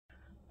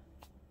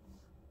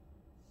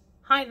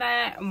Hi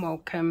there and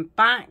welcome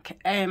back.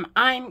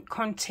 I'm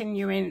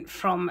continuing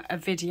from a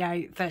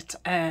video that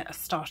I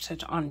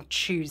started on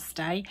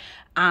Tuesday,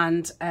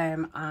 and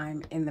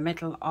I'm in the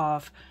middle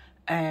of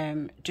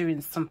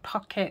doing some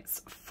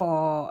pockets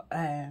for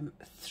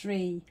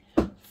 3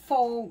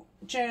 fall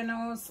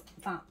journals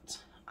that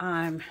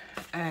I'm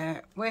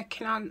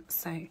working on.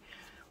 So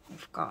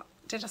we've got,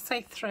 did I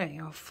say 3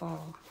 or 4?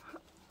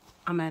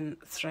 I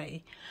meant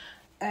 3.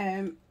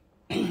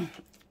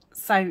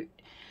 So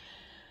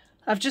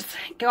I've just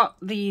got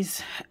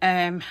these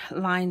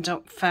lined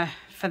up for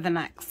the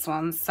next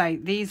one. So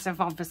these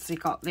have obviously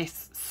got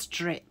this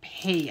strip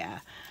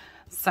here.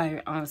 So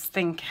I was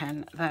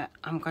thinking that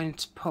I'm going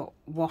to put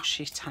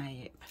washi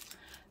tape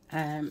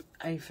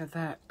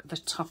over the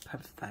top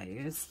of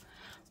those.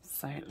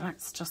 So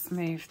let's just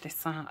move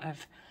this out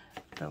of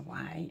the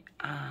way,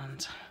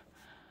 and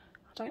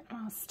I don't know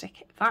how to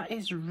stick it. That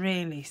is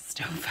really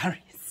still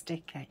very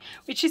sticky,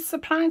 which is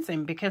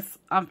surprising because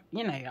I've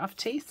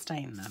tea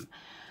stained them.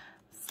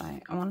 So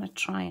I want to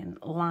try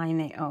and line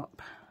it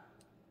up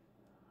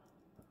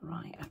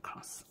right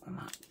across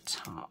that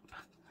top,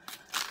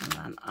 and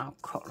then I'll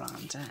cut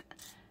around it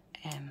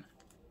in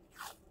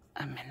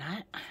a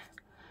minute.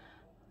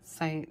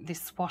 So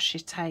this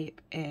washi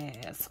tape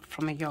is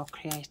from a Your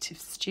Creative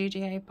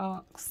Studio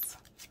box,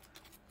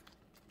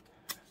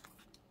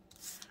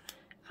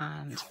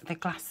 and the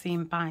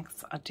glassine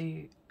bags, I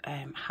do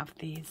have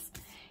these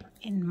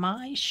in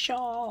my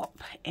shop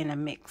in a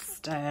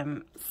mixed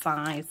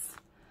size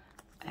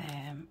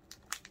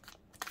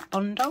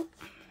bundle.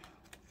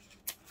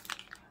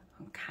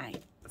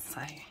 Okay,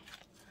 so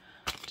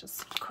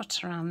just cut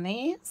around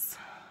these.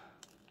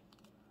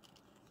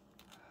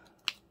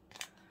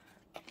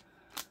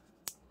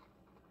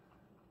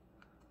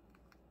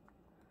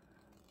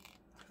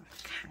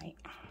 Okay.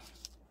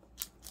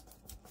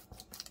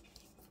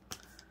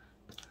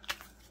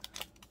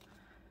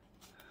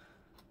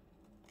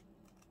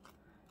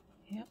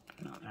 Yep,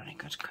 not very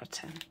good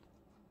cutting.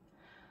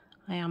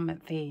 I am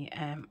at the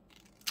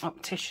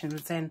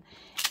opticians in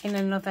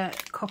another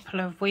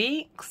couple of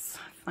weeks,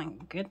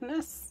 thank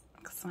goodness,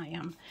 because I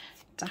am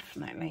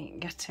definitely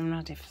getting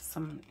ready for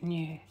some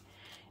new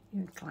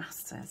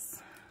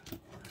glasses.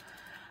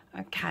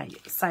 Okay,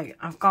 so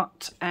I've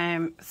got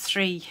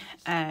 3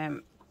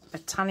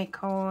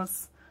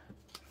 botanicals,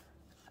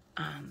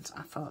 and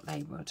I thought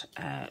they would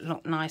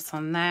look nice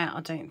on there. I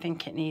don't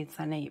think it needs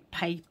any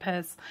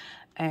papers.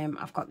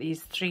 I've got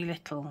these 3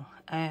 little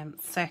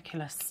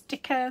circular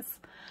stickers.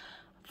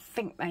 I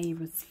think they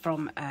was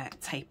from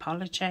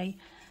Tapeology,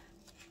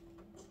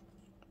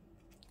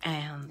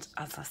 and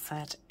as I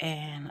said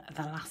in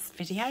the last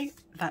video,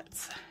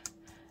 that's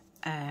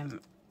the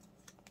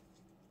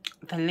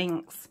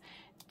links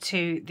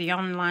to the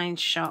online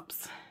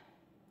shops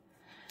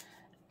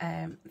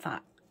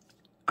that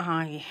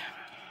I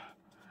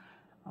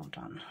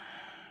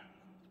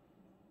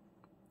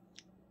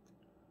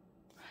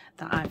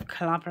that I've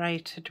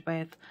collaborated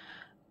with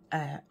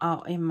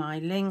are in my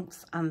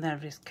links, and there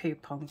is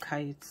coupon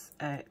codes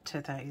to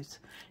those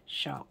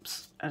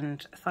shops.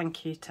 And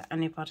thank you to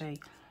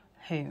anybody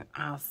who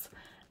has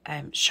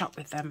shopped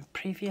with them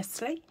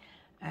previously.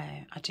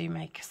 I do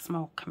make a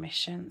small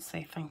commission,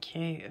 so thank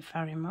you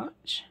very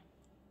much.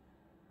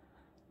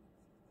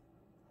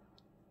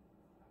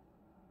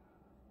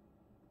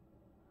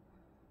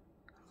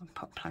 I'll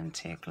put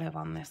plenty of glue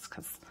on this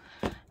because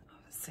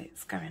obviously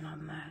it's going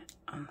on there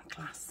on the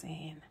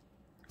glassine.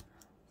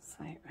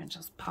 So we'll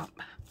just pop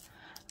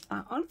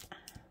that on.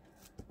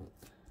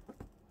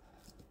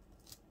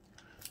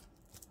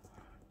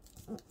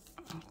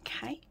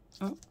 Okay.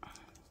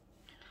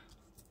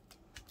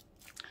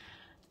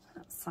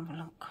 Let's have a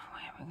look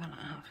where we're going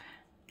to have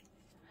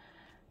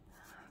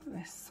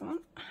this one.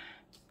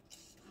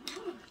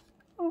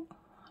 Oh, I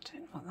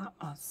don't know what that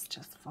was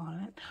just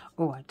falling.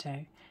 Oh, I do.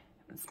 It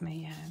was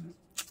my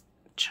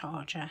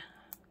charger.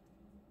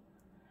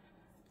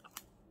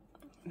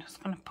 I'm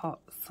just going to put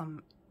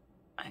some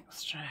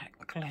extra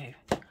glue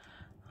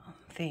on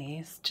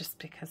these just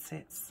because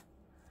it's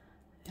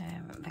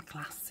the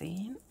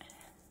glassine.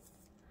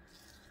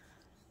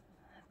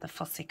 The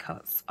fussy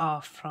cuts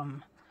are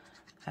from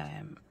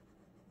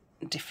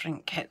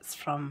different kits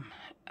from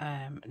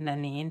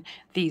Nanine.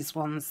 These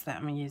ones that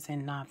I'm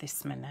using now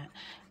this minute,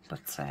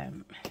 but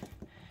some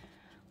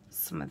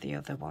of the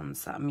other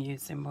ones that I'm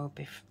using will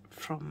be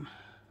from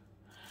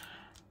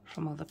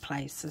other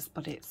places,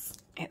 but it's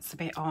a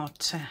bit hard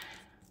to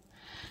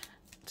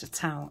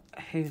tell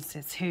whose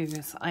is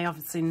whose. I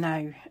obviously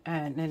know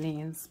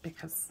Nanine's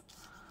because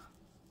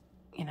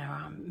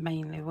I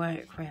mainly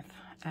work with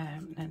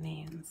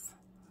Nanine's.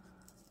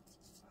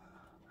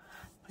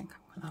 I think I'm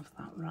going to have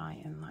that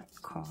right in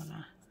that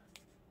corner.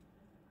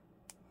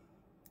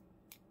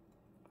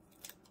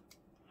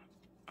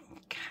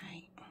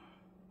 Okay.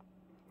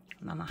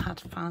 And then I had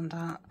found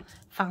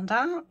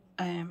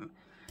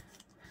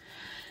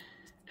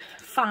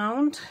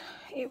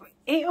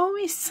it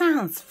always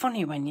sounds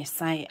funny when you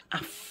say I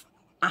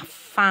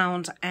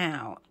found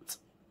out,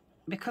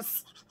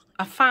 because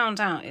I found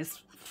out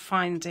is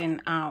finding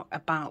out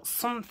about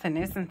something,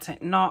 isn't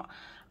it? Not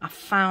I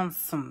found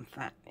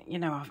something, you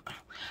know.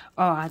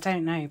 I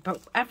don't know.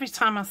 But every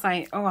time I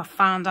say, oh, I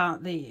found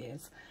out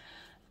these,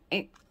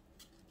 it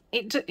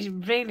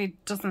really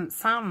doesn't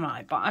sound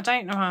right. But I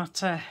don't know how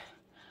to,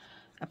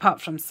 apart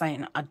from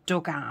saying I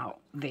dug out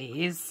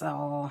these,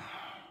 or,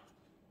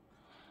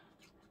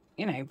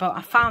 you know, but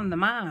I found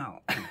them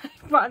out.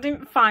 But I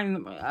didn't find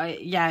them.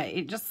 Yeah,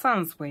 it just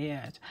sounds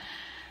weird.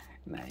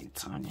 No,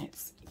 Tanya,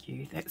 it's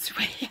you that's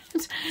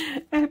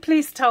weird.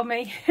 Please tell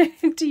me,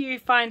 do you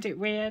find it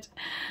weird?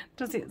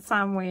 Does it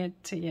sound weird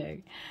to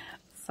you?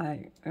 So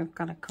we've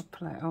got a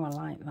couple of, oh, I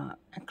like that,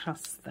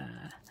 across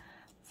there.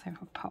 So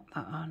we'll pop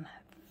that on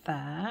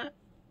there.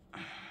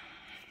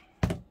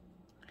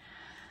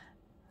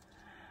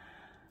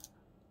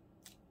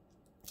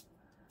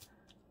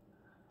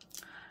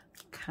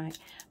 Okay,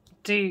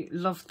 do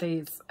love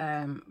these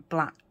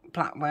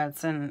black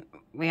words, and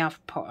we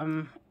have put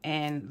them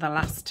in the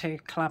last two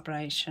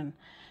collaboration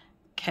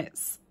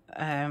kits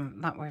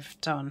that we've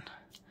done,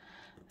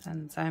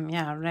 and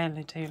yeah, I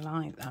really do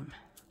like them.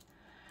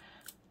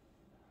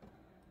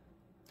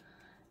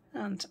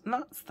 And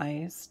that's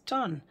those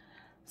done.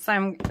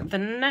 So the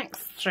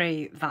next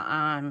three that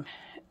I'm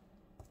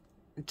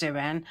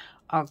doing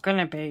are going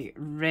to be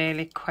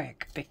really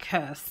quick,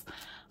 because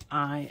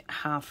I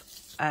have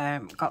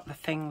got the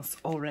things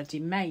already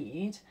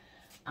made,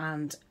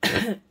 and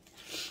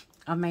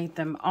I made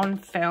them on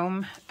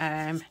film,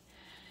 the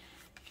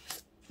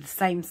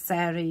same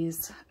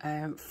series,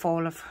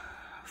 Fall of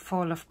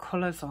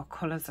Colours, or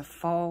Colours of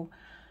Fall,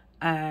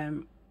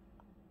 and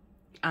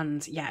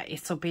yeah,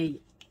 it'll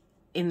be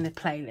in the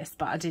playlist.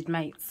 But I did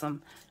make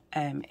some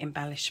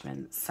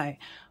embellishments. So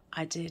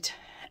I did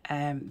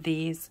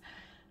these,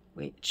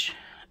 which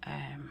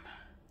I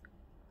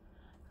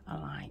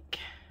like,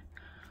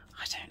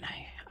 I don't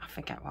know, I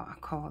forget what I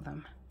call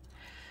them.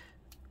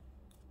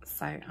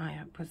 So I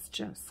was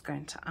just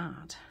going to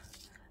add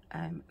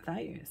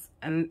those,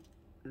 and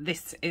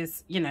this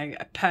is, you know,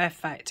 a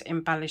perfect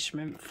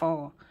embellishment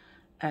for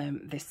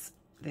this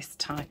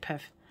type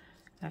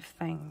of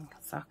thing.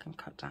 So I can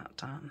cut that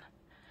down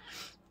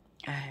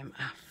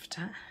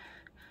after,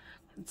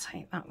 and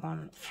take that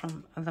one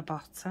from the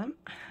bottom.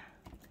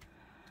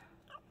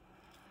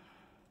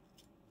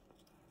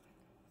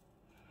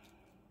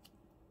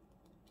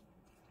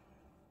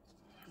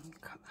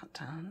 Cut that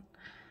down,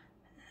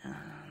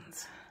 and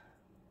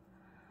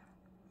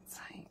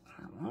take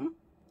that one.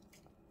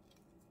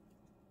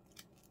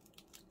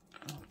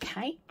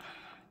 Okay,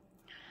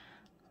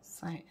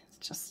 so it's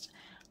just,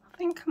 I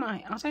think I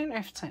might, I don't know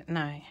if to,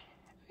 no,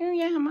 oh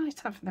yeah, I might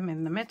have them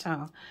in the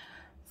middle.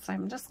 So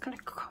I'm just going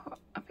to cut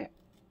a bit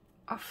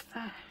off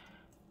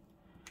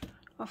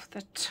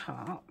the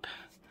top,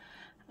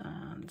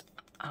 and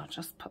I'll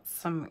just put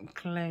some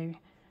glue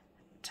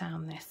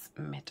down this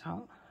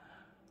middle.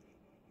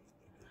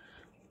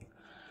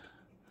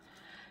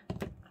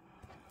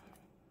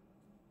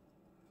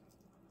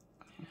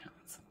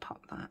 Let's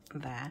pop that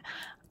there.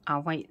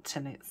 I'll wait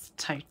till it's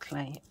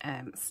totally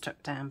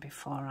stuck down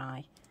before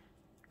I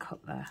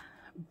cut the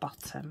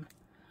bottom.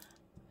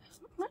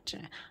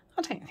 Imagine,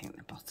 I don't think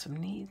the bottom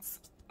needs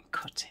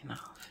cutting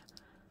off.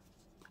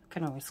 I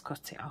can always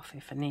cut it off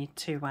if I need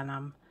to when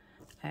I'm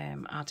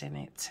adding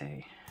it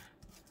to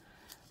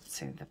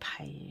the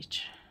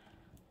page.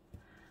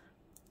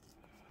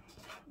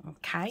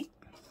 Okay,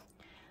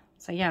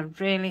 so yeah,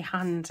 really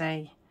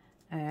handy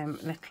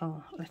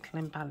little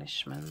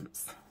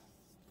embellishments.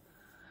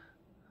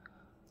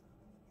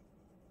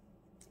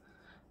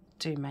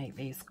 Do make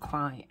these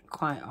quite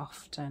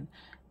often,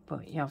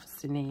 but you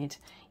obviously need,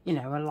 you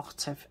know, a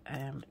lot of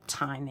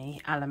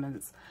tiny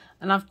elements,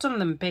 and I've done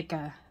them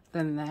bigger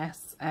than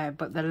this,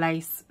 but the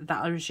lace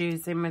that I was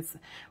using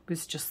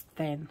was just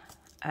thin.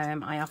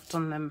 I have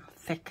done them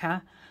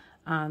thicker,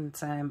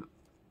 and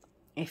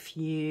if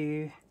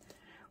you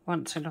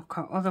want to look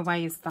at other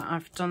ways that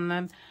I've done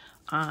them,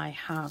 I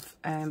have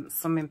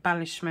some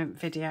embellishment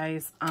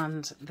videos,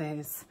 and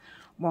there's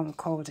one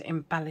called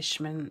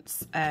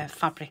embellishments,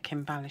 fabric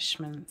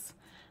embellishments,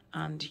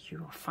 and you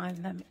will find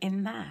them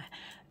in there.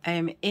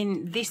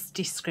 In this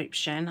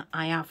description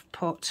I have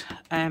put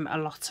a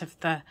lot of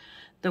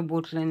the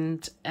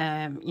woodland,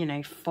 you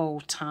know,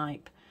 fall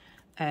type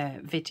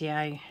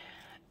video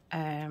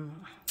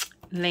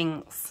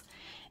links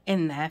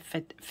in there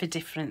for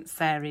different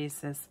series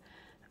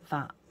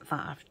that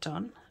I've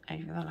done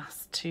over the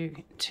last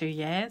two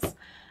years.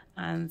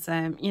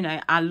 And you know,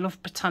 I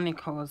love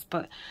botanicals,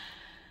 but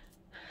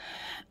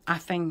I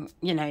think,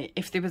 you know,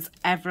 if there was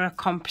ever a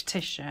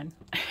competition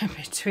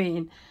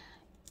between,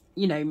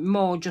 you know,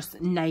 more just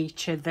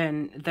nature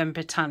than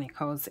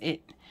botanicals,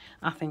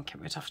 I think it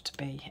would have to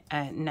be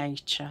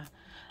nature.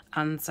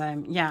 And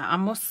yeah, I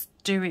must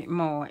do it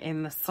more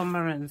in the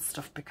summer and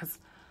stuff, because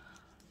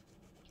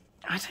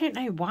I don't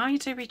know, why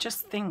do we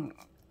just think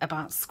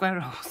about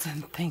squirrels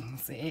and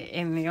things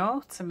in the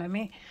autumn? I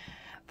mean,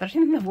 they're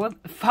in the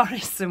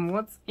forests and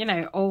woods, you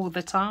know, all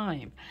the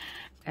time.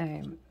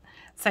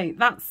 So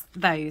that's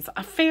those.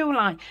 I feel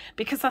like,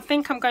 because I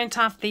think I'm going to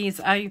have these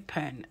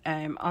open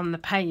on the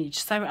page,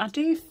 so I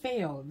do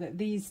feel that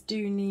these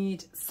do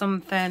need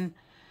something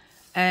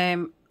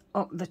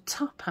up the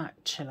top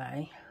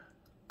actually.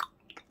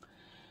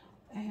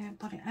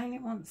 But it only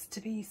wants to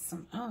be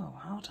some, oh,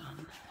 hold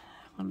on,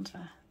 I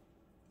wonder.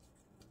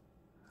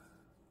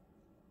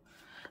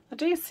 I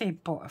do see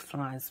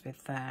butterflies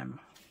with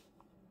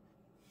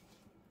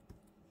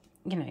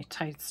you know,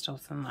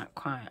 toadstools and that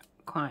quite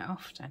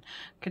often.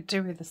 Could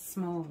do with a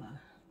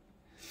smaller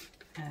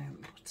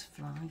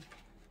butterfly.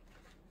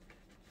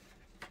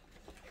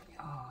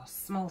 Oh,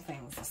 small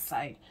things are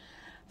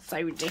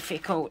so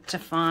difficult to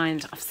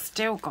find. I've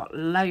still got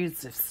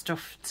loads of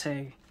stuff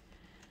to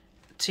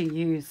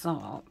use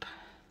up.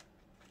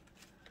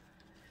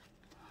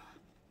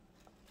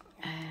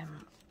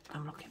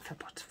 I'm looking for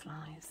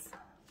butterflies.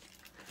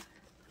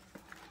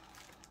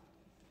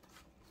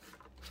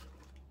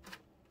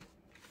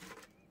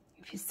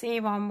 If you see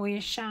one, will you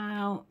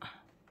shout?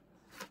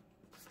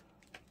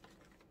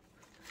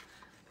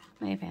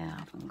 Maybe I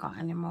haven't got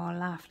any more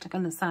left. I'm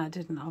going to say I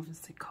didn't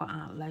obviously cut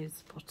out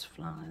loads of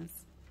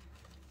butterflies.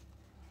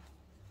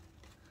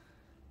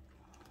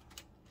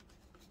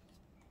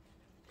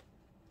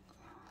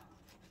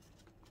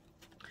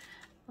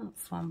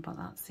 That's one, but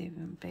that's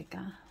even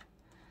bigger.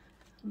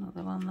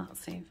 Another one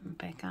that's even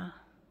bigger.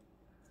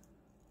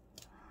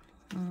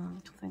 I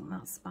think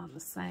that's about the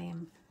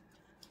same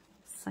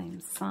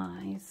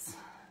size.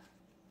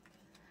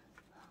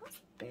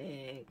 That's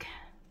big.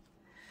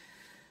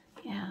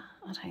 Yeah,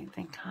 I don't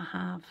think I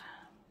have.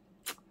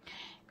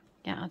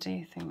 Yeah, I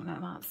do think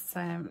that that's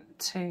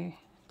too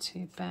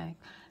big,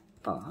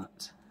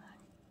 but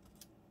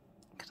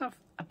I could have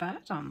a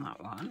bird on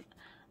that one.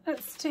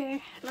 Let's do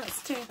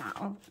that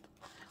one.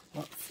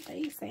 What's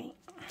Daisy?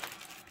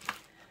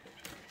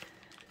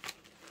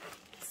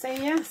 So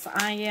yes,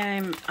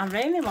 I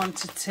really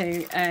wanted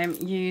to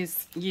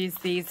use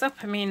these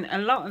up. I mean, a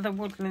lot of the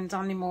woodland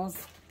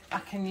animals I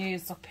can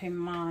use up in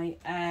my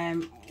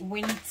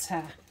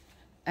winter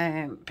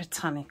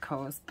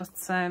botanicals, but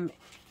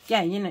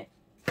yeah, you know,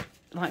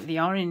 like the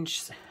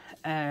orange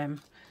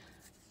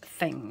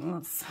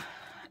things,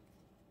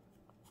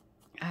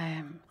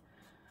 I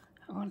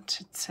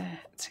wanted to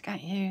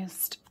get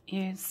used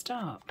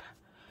up,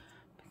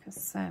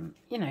 because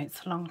you know,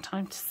 it's a long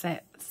time to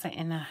sit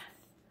in a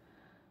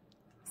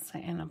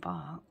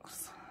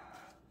box.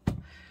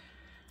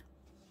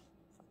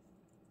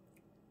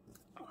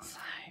 So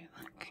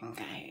that can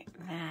go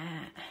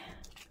there.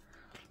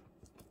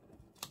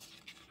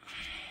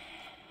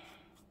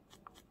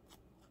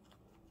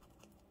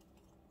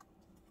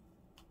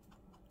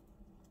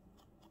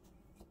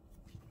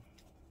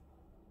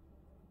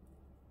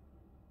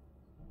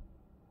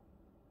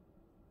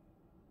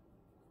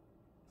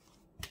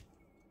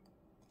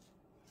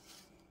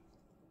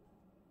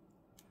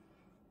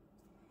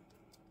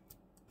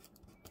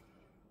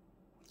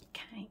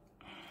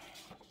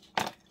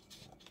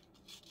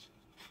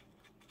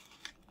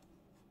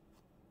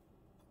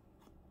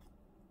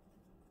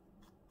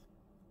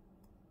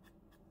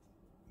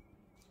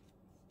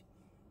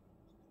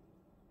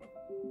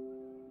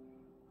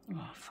 Oh,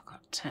 I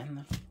forgot to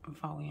turn the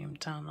volume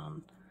down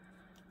on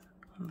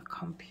the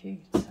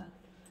computer.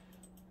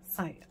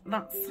 So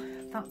that's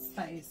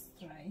those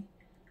three.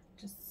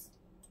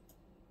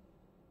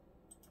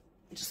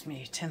 Just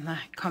muting the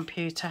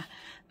computer.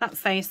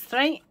 That's those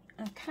three.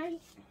 Okay.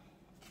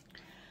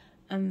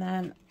 And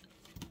then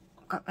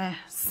I've got the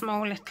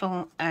small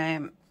little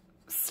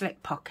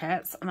slip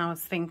pockets, and I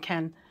was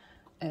thinking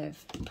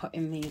of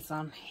putting these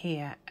on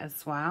here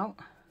as well.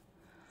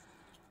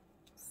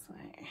 So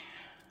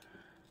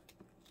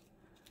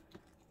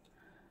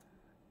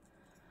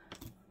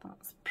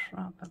that's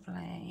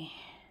probably,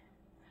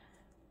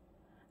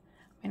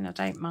 I mean, I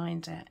don't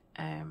mind it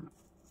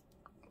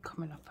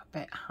coming up a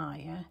bit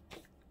higher.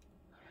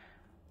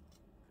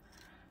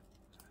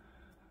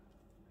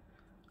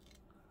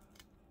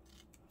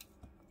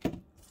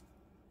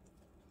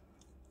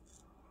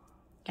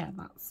 Yeah,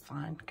 that's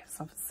fine, because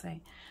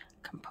obviously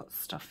I can put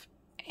stuff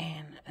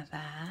in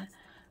there.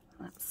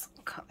 Let's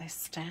cut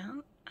this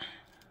down.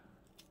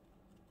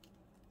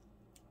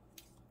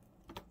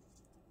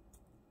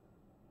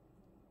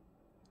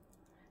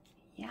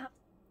 Yeah.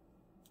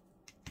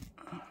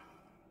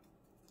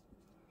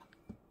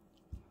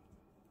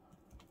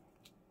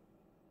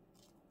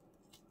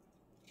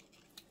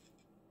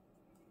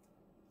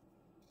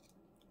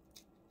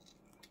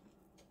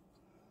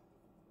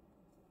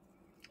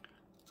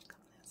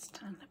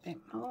 Down a bit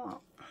more.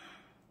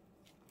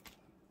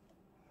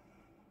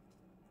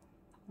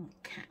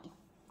 Okay,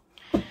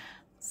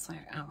 so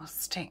I will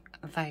stick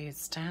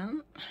those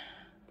down.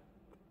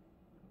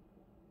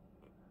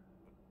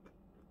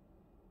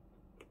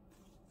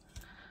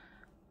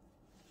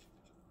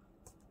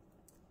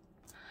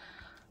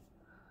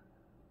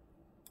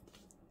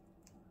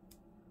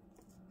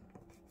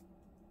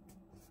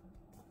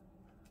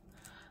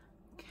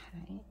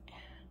 Okay.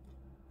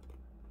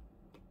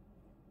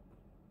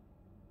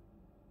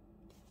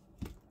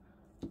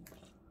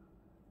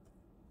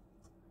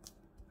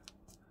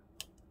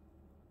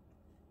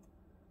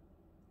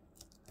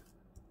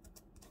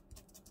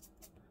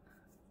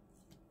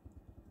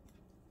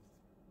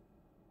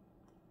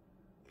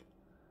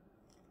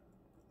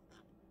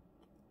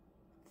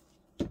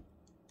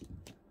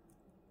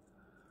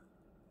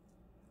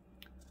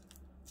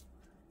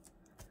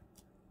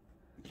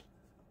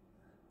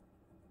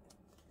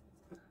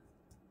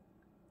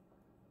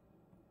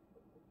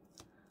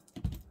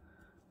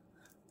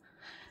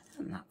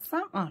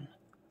 that one.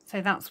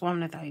 So that's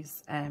one of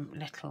those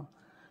little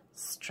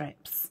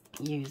strips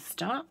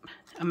used up.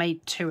 I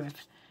made two of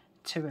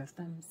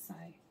them, so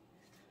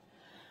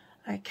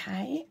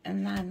okay.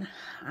 And then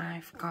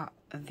I've got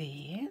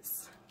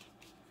these.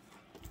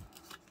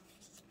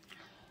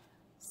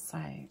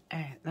 So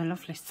the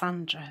lovely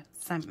Sandra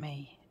sent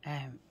me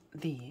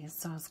these,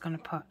 so I was going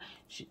to put,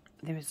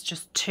 there was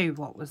just two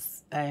what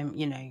was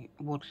you know,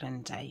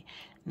 woodlandy.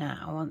 Now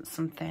I want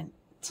something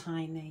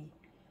tiny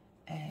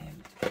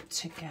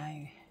to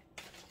go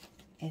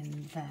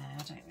in there.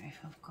 I don't know if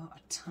I've got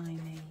a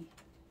tiny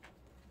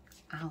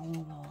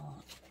owl, or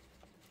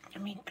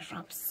let me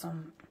grab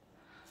some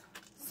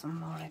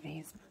more of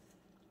these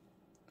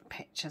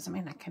pictures. I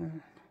mean, I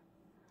can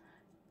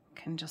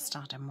just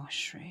add a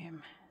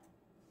mushroom.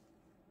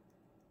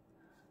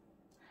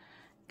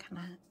 Can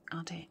I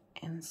add it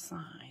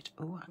inside?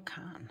 Oh, I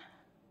can.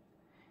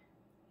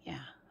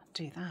 Yeah,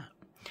 do that.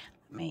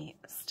 Let me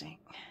stick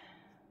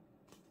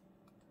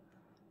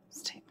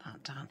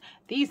that down.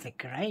 These are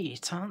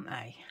great, aren't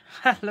they?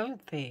 I love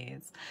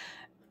these.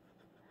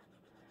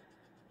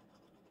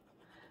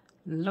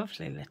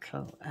 Lovely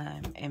little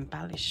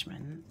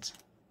embellishment.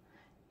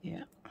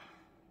 Yeah.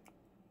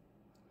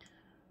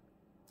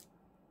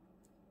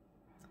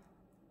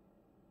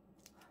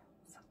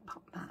 So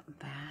pop that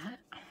there.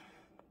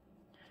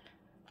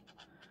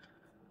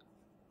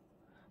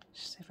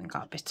 Just even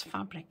got a bit of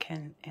fabric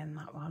in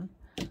that one.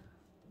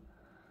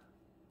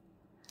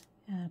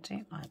 Yeah, I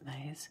do like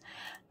those.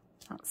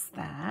 That's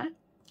there.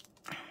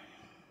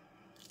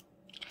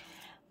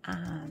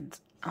 And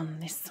on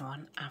this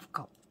one I've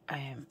got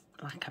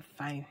like a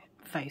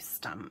faux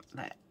stamp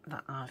that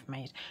I've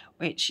made,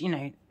 which, you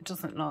know,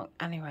 doesn't look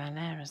anywhere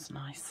near as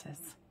nice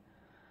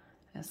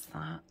as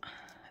that,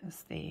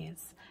 as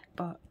these,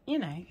 but you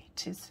know,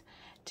 it is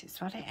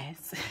what it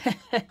is.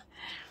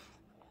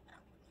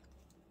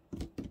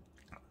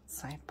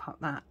 So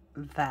put that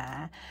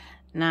there.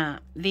 Now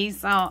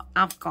these are,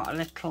 I've got a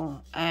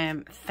little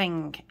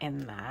thing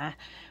in there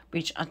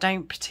which I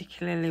don't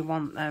particularly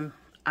want them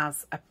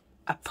as a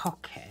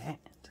pocket,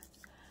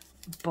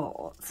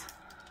 but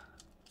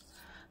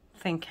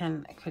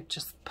thinking I could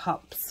just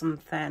pop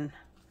something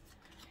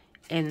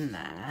in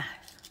there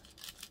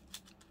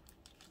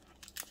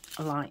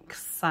like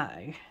so.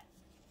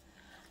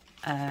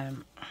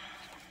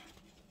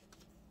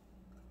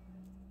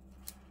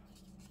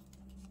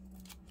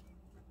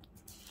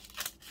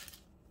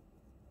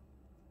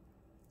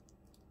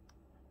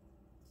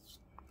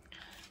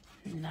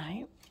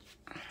 No,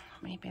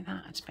 maybe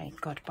that'd be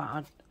good,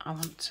 but I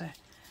want to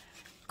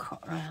cut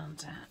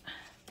around it.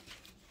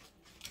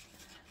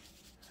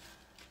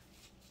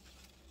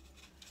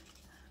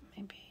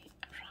 Maybe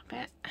a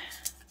rabbit.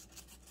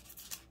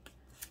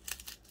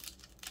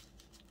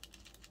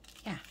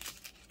 Yeah,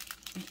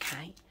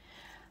 okay.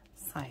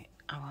 So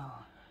I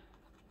will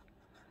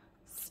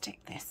stick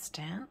this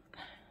down.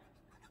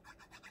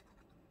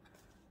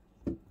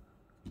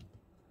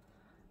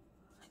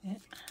 Yeah.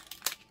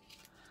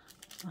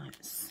 Like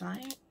so.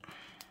 I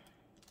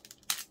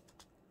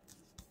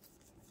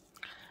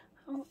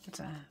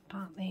wonder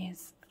about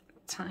these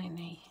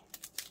tiny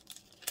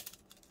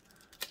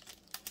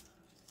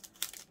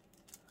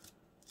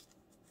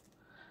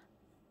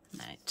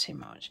no, too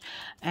much.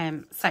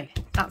 So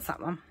that's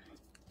that one.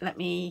 Let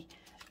me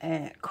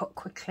cut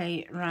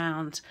quickly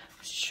round.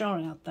 I'm sure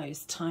I had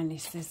those tiny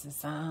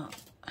scissors out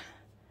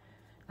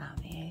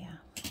here.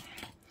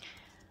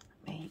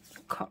 Let me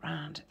cut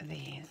round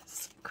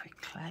these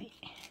quickly.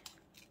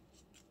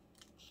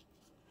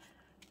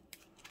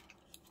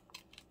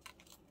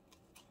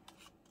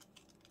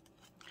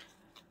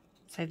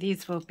 So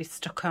these will be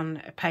stuck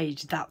on a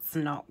page. That's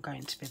not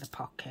going to be the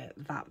pocket.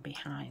 That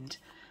behind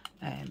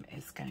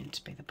is going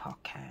to be the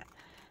pocket.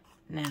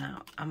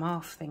 Now, I'm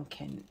half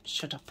thinking,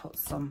 should I put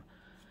some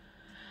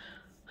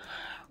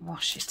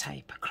washi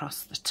tape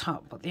across the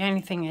top? But the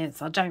only thing is,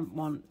 I don't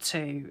want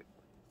to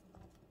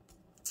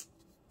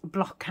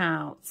block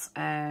out,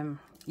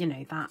 you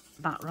know,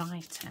 that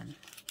writing.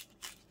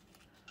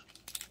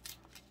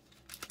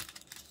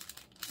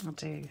 I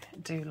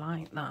do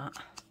like that.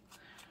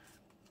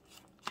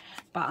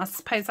 But I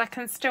suppose I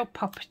can still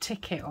pop a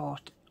ticket or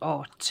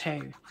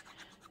two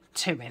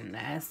in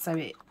there, so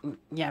it,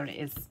 yeah, it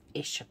is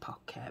ish a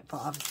pocket,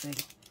 but obviously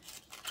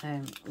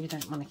you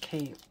don't want to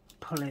keep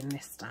pulling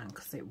this down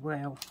because it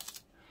will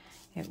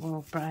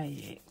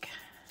break,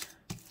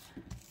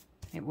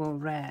 it will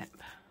rip.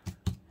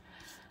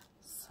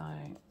 So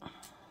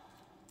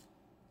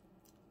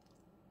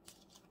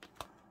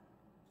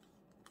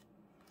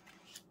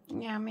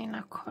yeah, I mean,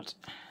 I could,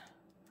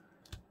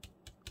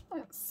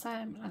 let's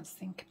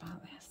think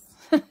about this.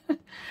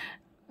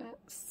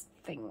 Let's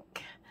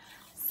think.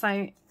 So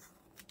I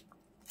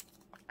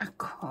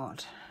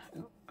could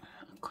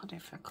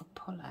if I could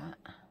pull it.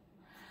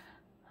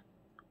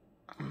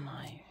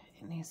 No,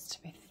 it needs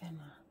to be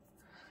thinner.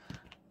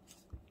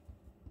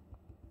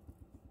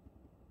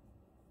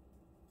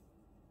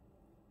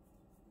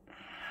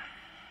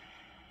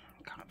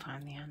 Can't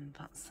find the end,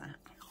 that's it.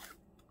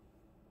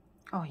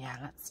 Oh yeah,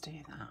 let's do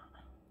that.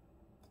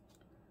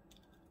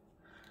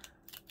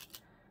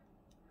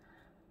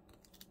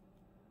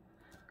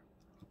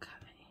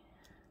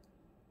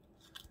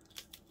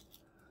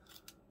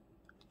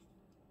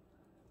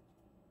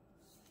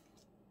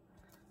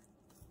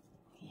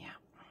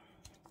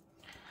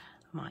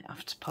 might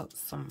have to put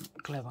some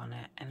glue on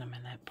it in a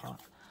minute, but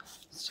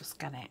let's just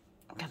get it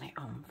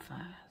on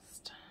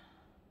first.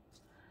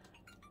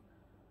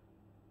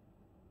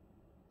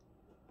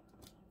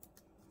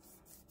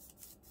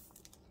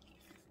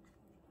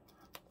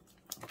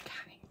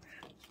 Okay,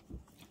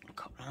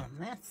 cut around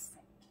this.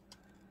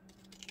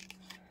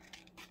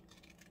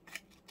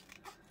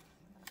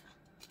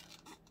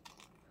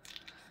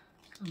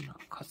 I'm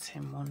not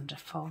cutting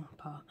wonderful,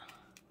 but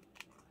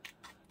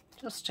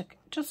just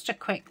a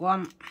quick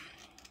one.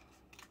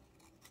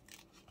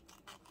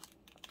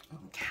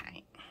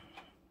 Okay.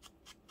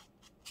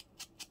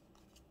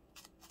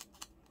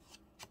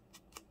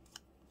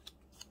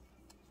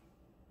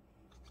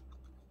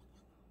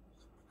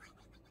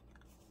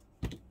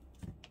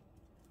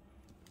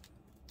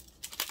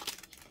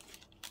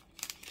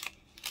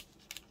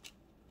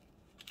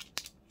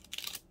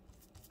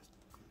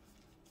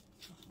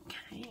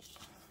 Okay.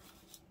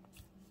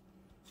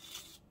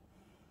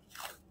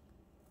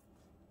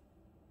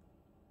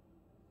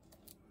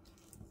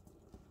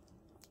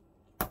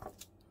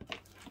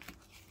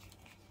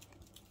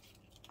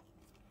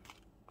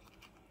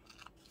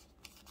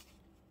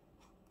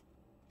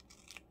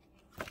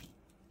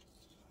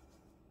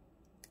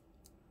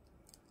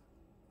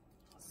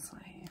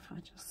 I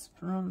just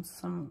run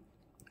some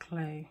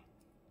glue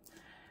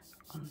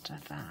under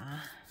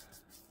there,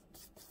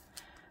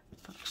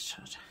 that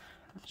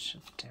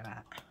should do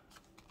it.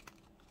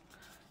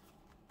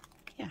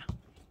 Yeah.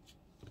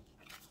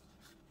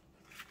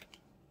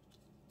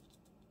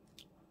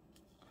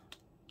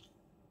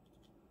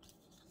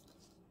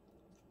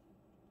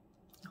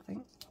 I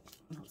think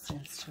that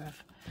seems to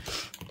have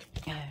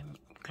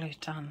glued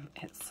down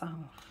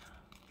itself.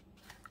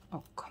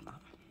 Oh, come on.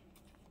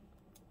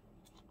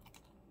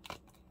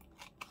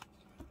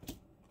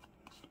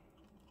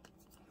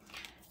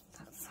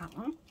 That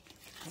one.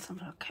 Let's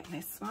have a look at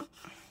this one.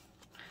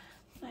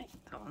 Right,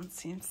 that one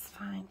seems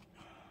fine.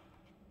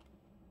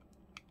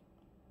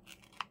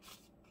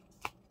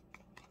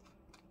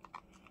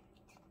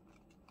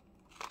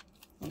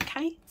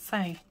 Okay,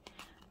 so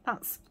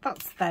that's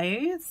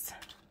those.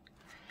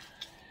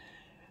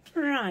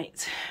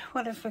 Right,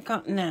 what have we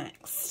got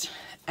next?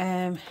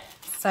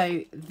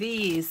 So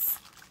these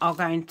are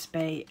going to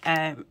be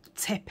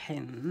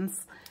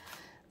tip-ins.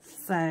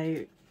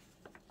 So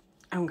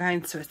I'm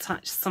going to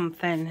attach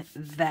something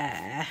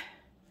there.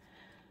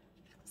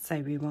 So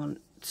we want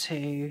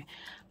to,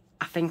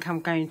 I think I'm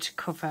going to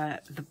cover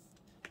the,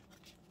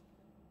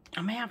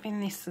 am I having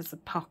this as a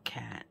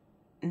pocket?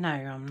 No,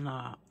 I'm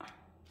not.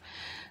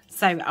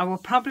 So I will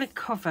probably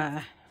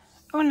cover,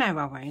 oh no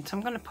I won't,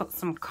 I'm going to put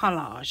some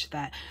collage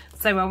there.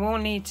 So I will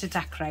need to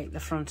decorate the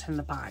front and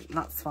the back.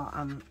 That's what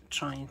I'm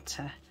trying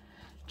to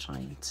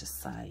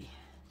say.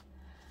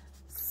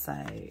 So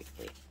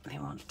they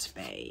want to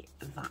be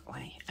that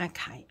way.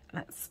 Okay,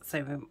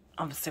 so we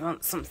obviously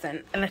want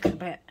something a little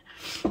bit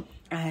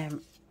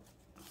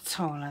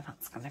taller.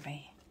 That's going to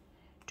be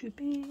too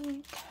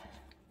big.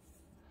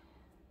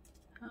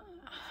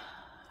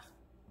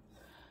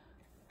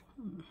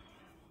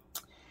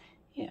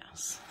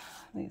 Yes,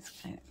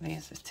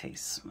 these are too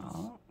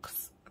small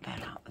because they're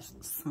not the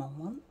small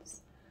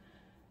ones.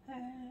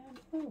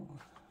 Oh,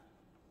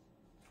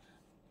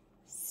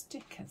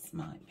 stickers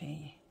might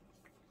be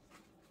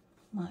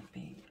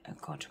a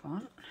good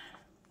one.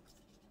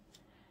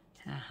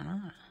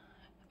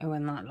 Oh,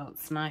 and that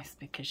looks nice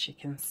because you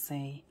can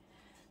see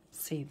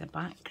the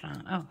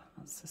background. Oh,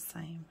 that's the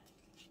same.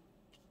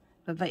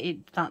 But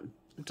that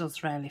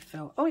does really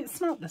feel. Oh,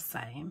 it's not the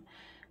same.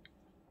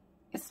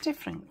 It's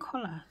different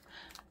colour,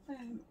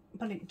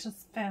 but it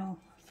does fill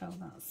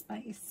that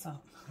space. So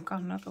I've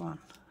got another one.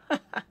 I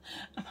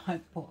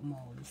might put them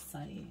all the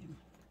same.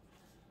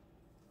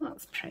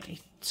 That's pretty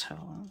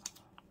tall.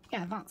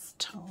 Yeah, that's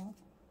tall.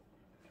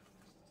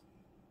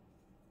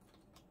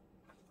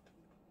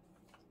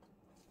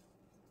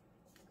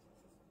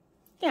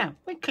 Yeah,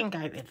 we can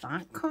go with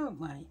that, can't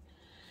we?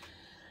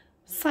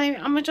 So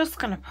I'm just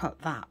going to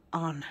put that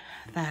on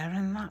there,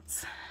 and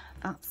that's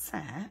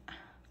it.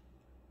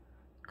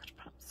 Could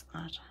perhaps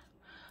add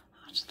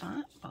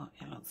that, but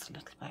it looks a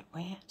little bit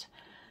weird.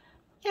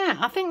 Yeah,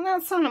 I think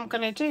that's all I'm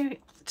going to do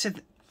to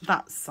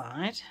that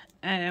side,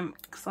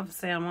 because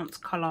obviously I want to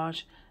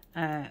collage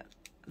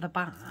the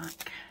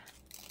back.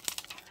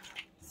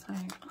 So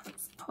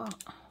let's put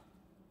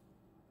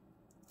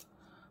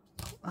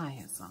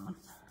layers on.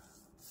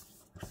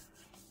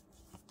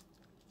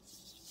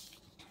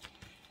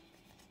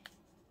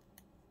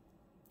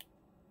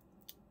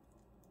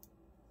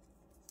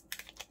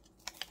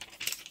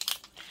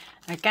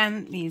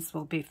 Again, these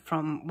will be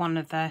from one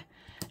of the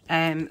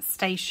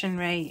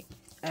stationery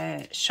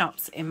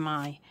shops in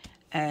my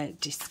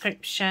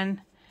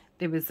description.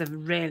 There was a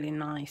really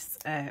nice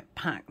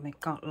pack that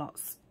got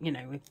lots, you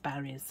know, with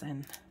berries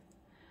and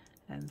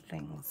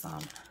things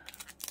on.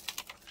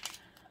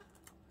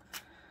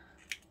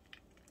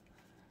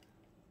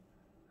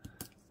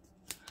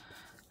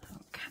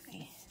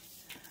 Okay,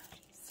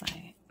 so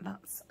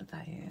that's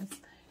those.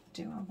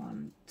 Do I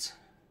want...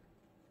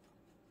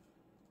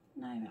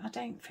 No, I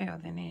don't feel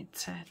the need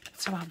to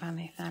have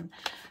anything.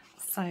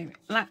 So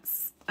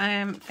let's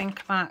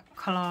think about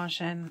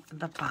collaging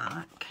the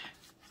back.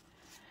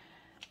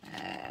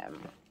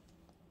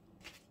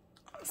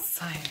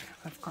 So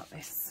we've got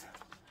this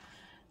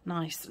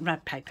nice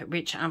red paper,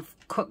 which I've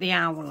cut the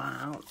owl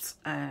out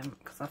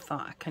because I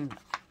thought I can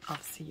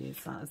obviously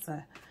use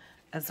that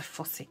as a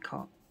fussy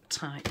cut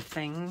type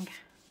thing.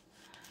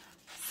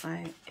 So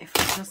if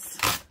I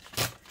just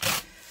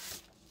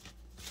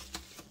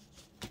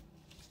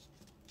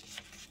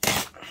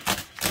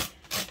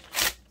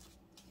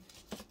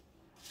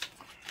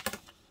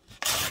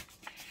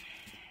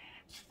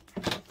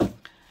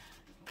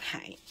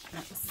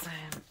let's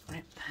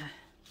rip the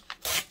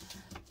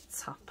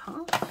top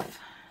off.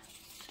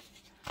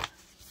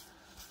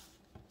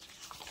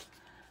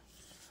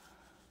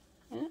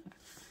 Yeah,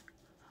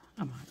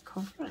 I might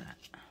cover it.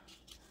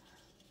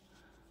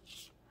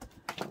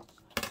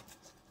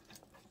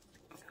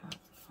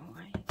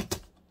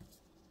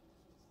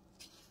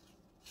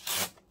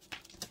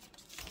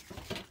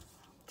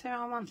 Do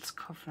I want to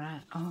cover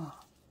it? Oh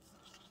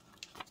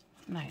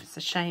no, it's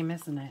a shame,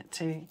 isn't it,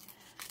 to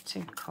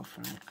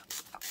cover it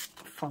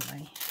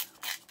fully.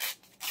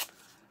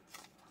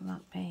 Will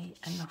that be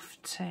enough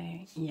to,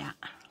 yeah.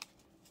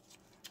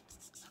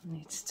 I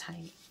need to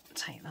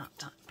take that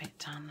bit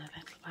down a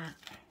little bit.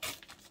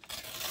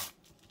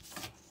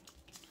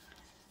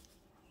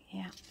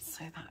 Yeah,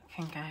 so that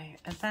can go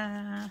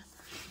there.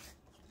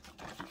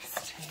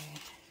 Let's do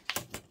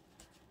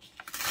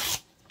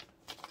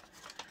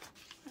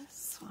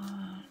this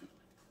one.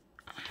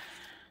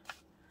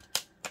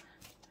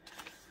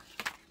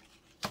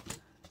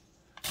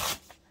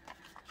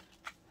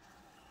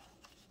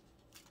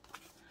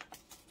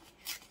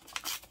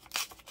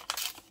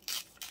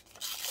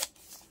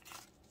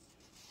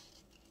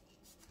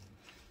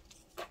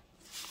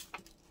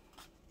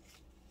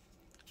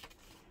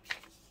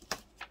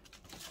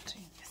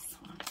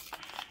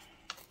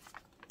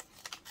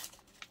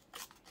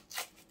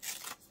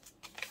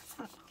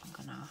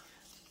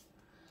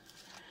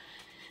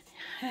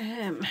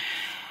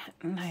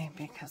 No,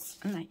 because,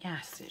 no,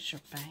 yes, it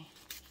should be.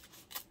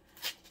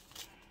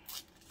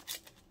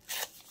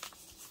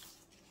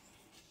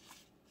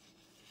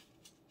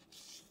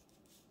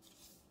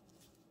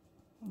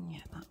 Yeah,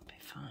 that'll be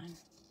fine.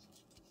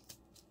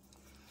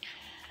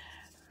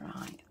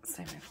 Right,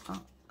 so we've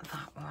got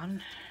that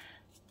one.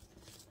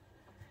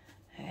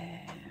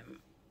 I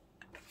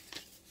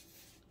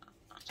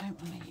don't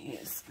want to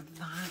use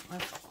that.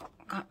 We've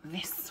got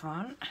this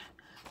one.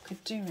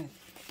 Could do with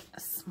a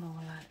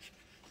smaller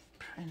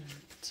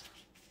print.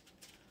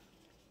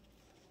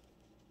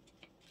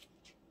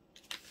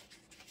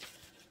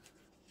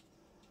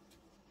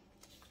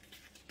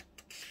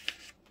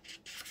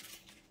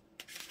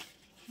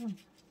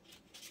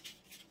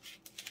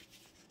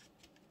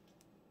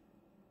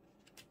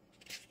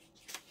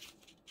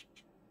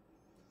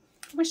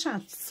 I wish I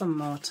had some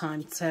more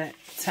time to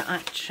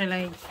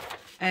actually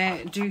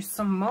do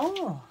some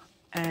more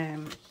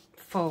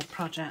fall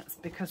projects,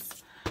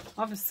 because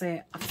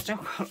obviously I've still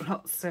got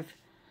lots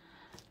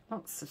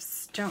of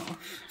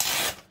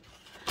stuff.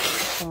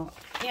 But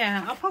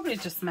yeah, I'll probably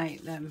just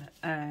make them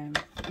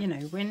you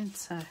know,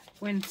 winter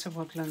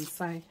woodland.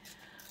 So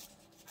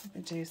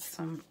probably do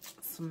some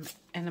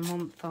in a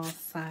month or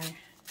so.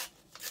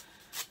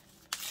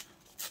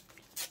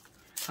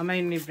 I'm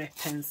only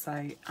ripping, so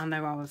I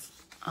know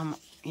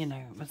you know,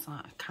 it was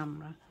like a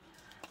camera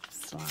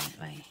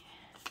slightly.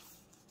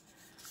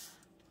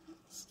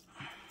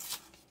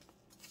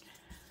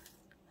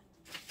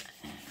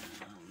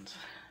 And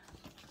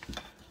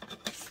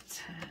let's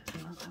take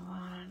another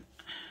one.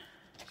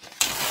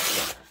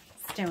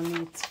 Still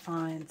need to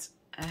find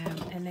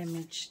an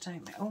image,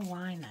 don't we? Oh,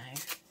 I know.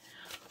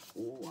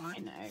 Oh, I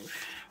know.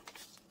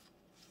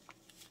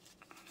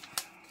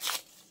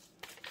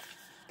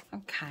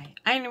 Okay,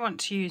 I only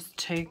want to use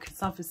two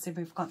because obviously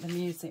we've got the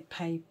music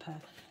paper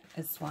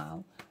as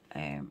well.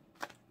 Can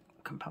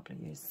probably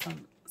use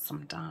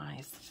some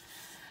dyes.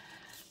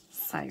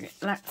 So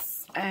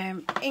let's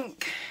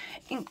ink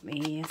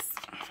these.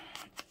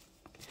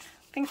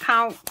 I think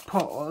I'll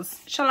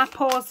pause. Shall I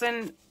pause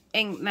and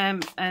ink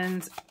them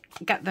and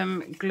get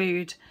them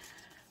glued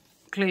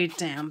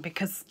down?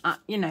 Because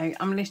you know,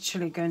 I'm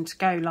literally going to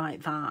go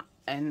like that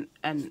and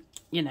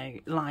you know,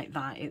 like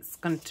that. It's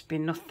going to be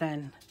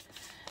nothing.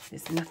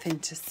 There's nothing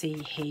to see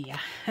here.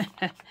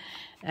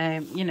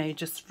 You know,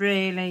 just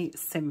really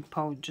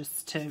simple,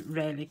 just to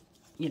really,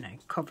 you know,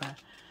 cover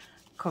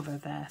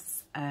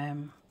this,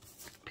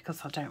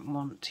 because I don't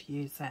want to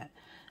use it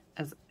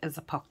as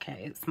a pocket.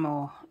 It's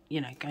more, you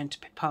know, going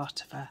to be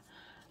part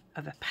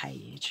of a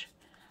page.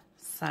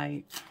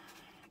 So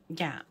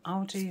yeah,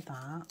 I'll do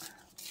that,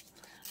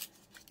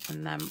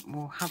 and then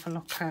we'll have a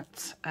look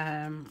at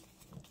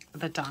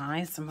the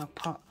dies, and we'll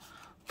put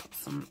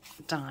some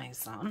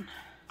dies on.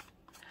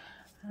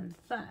 And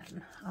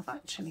then I've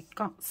actually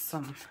got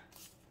some,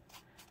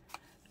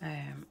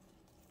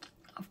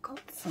 I've got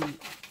some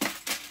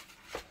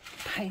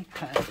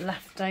paper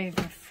left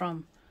over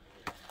from,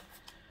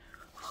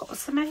 what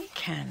was I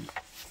making?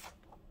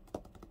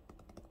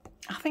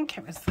 think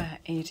it was the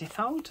Edith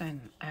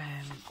Holden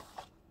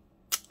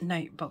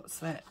notebooks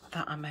that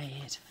I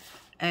made.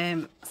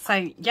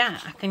 So yeah,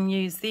 I can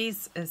use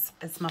these as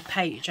my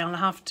page. I'll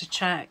have to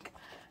check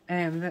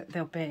that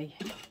they'll be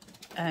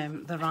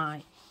the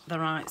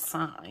right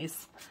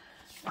size.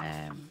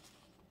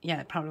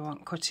 Yeah, probably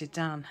won't cut it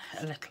down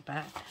a little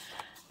bit.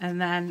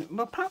 And then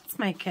we'll perhaps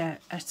make a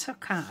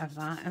tuck out of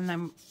that, and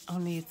then I'll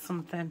need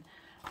something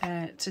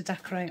to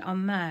decorate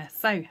on there.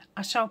 So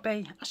I shall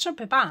be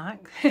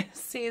back.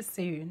 See you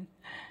soon.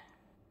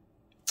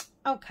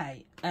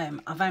 Okay,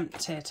 I've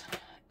emptied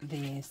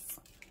these.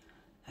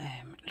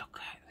 Look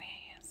at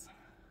these.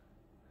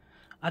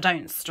 I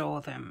don't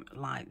store them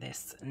like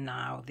this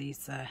now.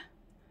 These are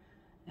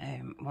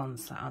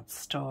ones that I'd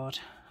stored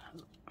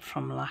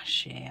from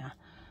last year.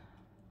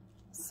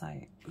 So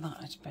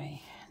that would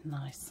be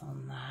nice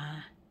on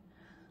there.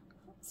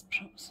 That's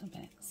perhaps a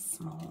bit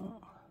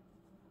small.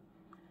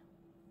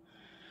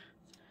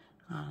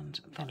 And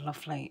the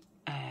lovely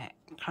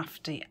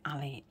Crafty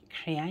Ali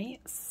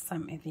Creates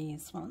sent me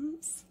these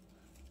ones.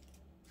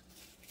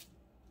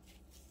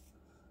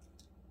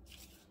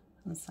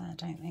 And so I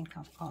don't think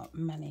I've got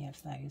many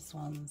of those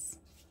ones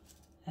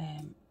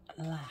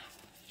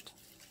left.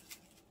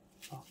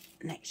 But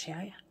next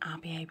year I'll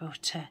be able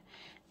to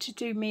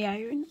do my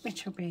own,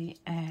 which will be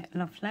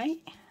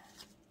lovely.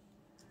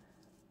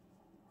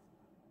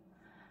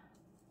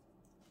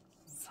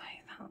 So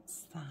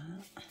that's that.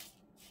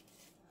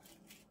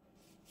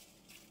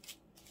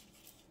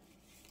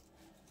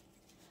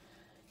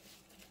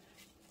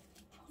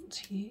 I want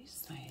to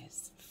use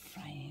those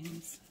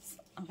frames.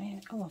 I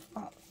mean, oh, I've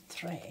got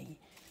 3.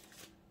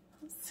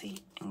 Let's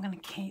see, I'm going to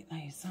keep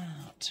those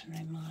out to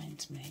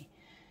remind me.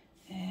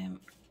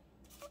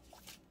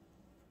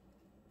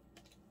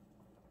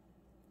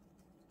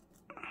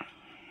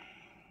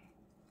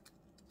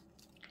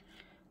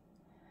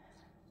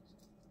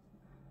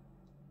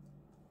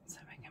 So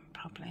we can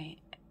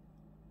probably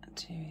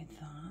do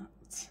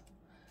that.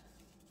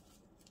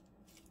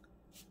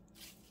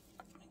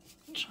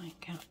 Try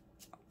and get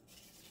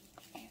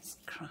these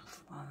craft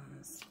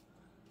ones.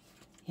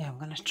 Yeah, I'm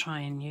going to try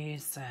and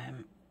use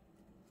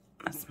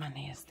as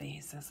many of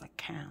these as I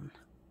can.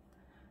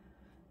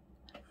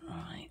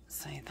 Right,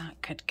 so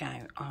that could go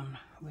on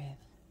with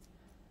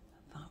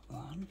that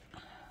one.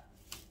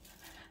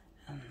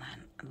 And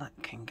then that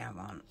can go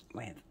on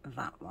with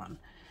that one.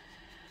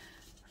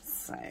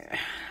 So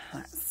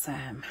let's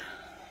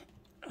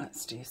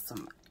do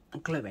some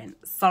gluing.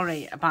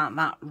 Sorry about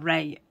that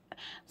ray.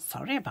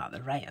 Sorry about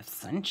the ray of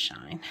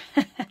sunshine.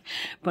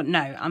 But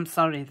no, I'm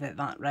sorry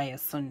that ray of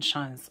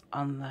sunshine's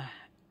on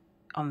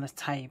the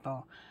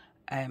table.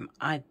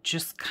 I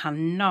just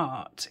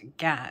cannot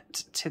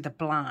get to the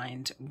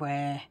blind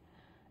where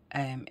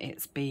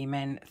it's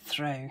beaming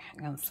through. I'm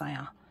going to say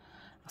I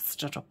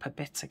stood up a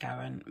bit ago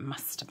and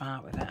messed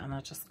about with it, and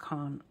I just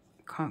can't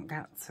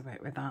get to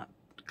it without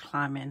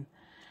climbing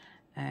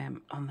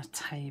on the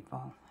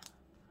table.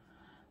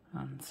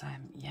 And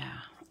yeah,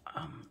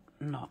 I'm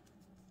not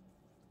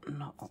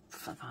up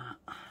for that.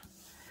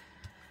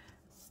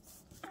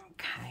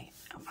 Okay,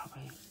 I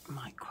probably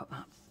might cut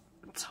that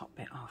top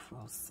bit off,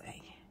 we'll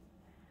see.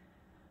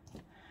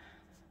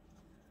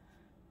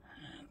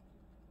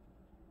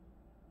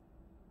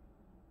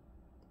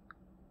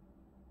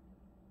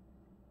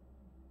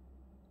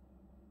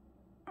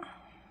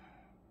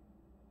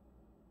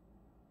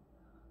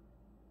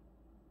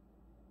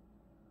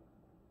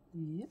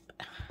 Yep.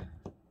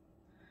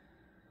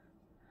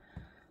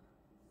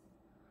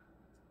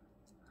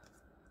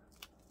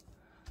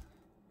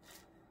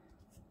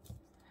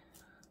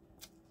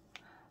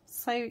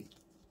 So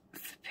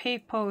for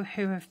people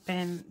who have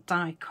been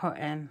die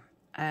cutting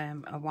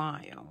a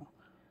while,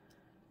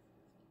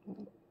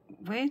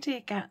 where do you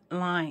get,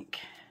 like,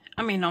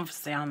 I mean,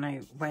 obviously I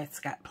know where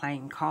to get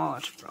plain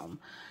card from,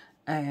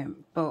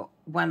 but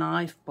when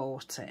I've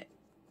bought it,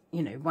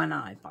 you know, when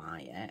I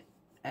buy it,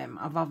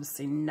 I've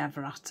obviously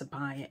never had to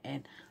buy it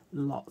in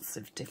lots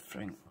of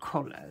different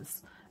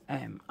colours.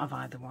 I've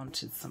either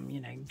wanted some, you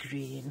know,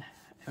 green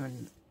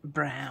and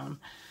brown.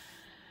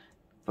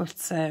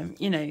 But,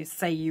 you know,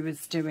 say you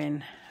was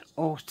doing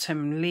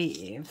autumn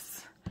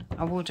leaves,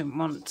 I wouldn't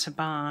want to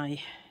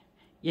buy,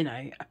 you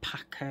know, a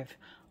pack of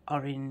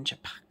orange, a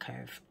pack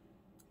of,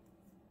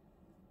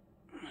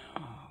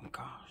 oh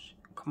gosh,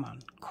 come on,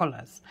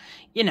 colours.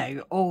 You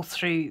know, all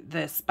through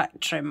the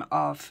spectrum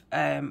of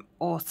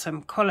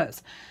autumn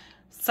colours.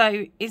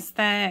 So is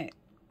there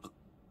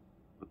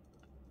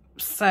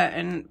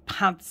certain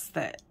pads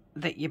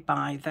that you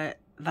buy that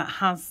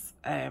has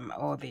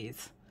all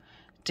these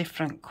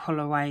different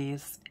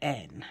colourways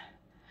in?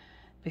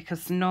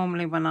 Because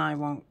normally when I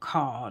want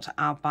card,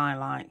 I'll buy,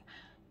 like,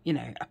 you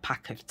know, a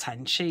pack of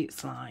 10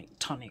 sheets like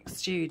Tonic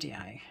Studio,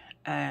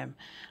 but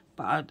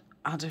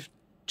I'd have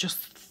just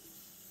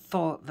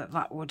thought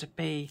that would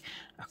be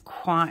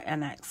quite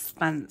an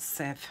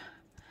expensive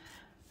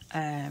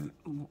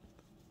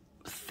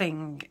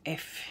thing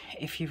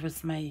if you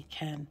was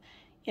making,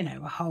 you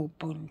know, a whole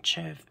bunch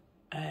of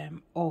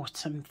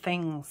autumn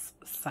things,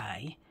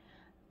 say.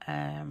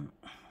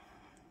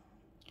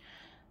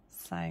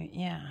 So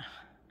yeah,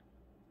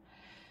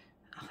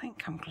 I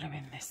think I'm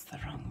gluing this the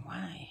wrong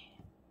way.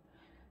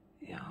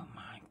 Oh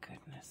my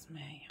goodness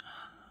me.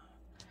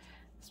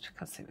 It's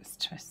because it was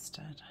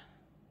twisted.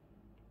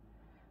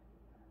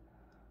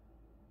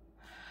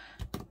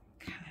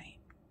 Okay.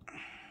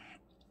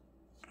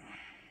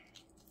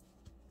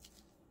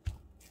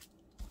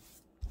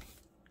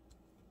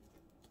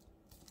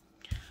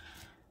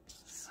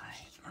 So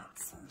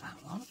that's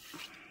that one.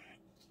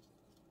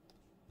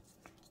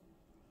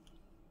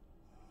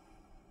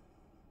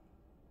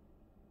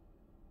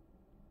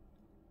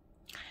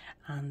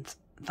 And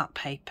that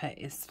paper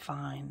is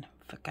fine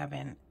for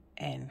going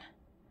in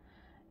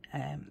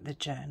the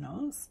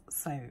journals,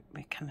 so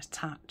we can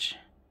attach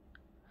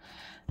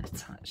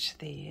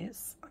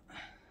these.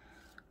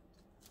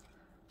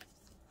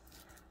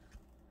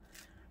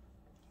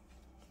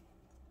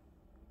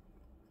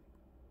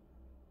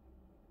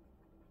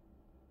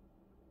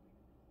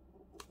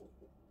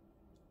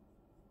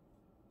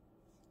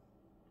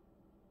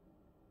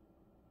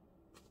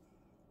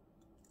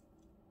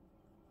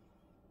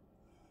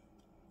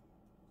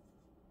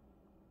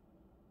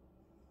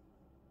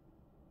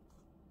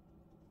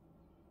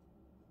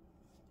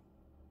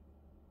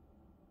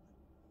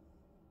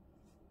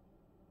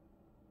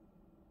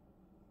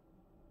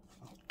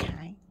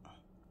 Okay.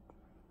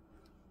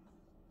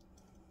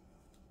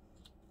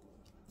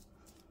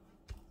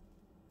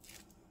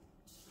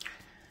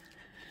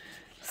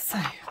 So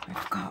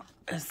we've got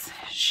a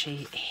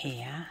sheet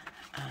here,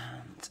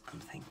 and I'm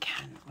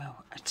thinking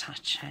we'll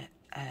attach it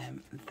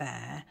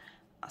there.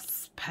 I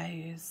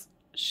suppose,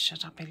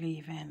 should I be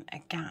leaving a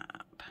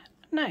gap?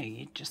 No,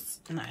 you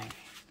just, no.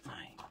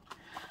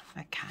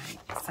 Okay,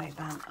 so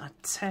then I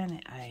turn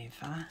it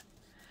over.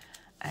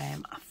 I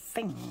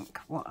think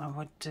what I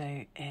would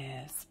do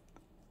is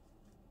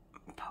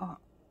put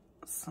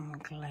some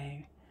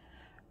glue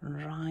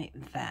right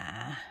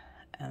there,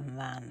 and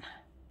then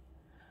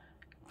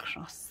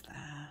across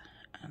there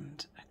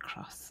and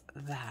across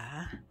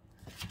there,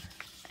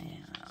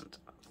 and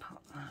put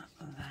that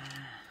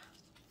there.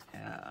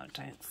 Oh,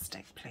 don't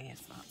stick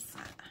please, that's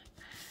it.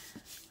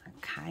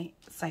 Okay,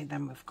 so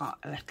then we've got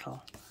a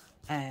little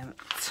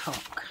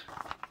tuck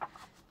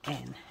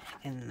in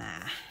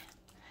there.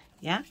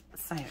 Yeah,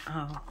 so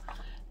I'll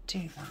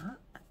do that,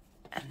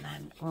 and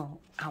then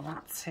I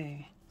want to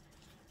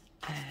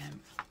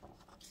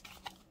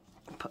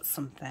put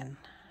something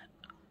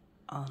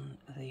on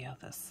the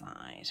other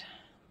side.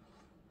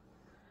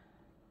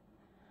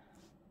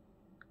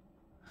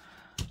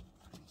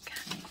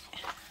 Okay.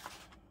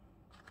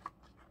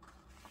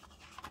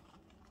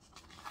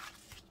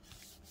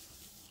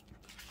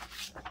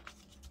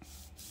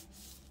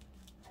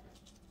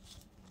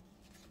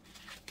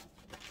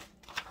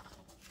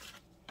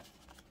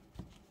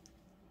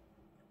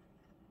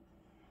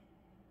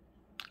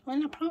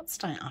 Well, I perhaps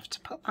don't have to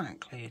put that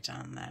glue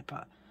down there,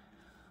 but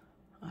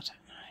I don't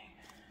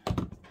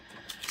know.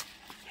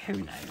 Who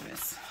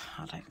knows?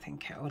 I don't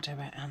think it will do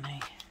it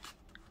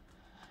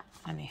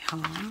any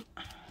harm.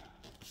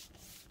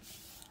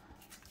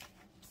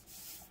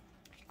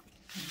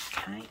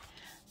 Okay,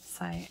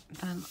 so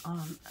then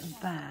on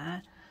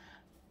there,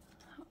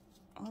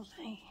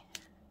 probably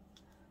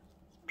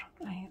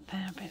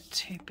they're a bit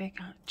too big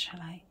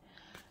actually.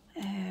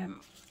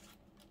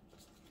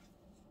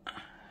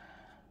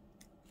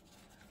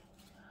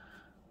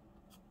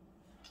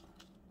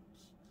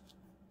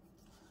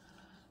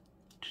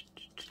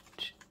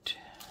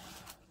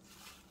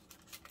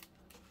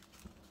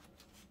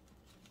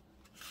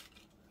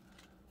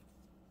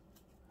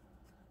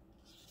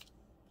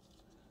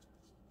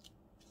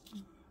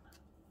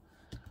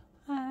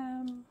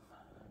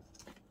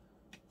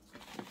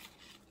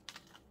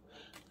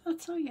 I'll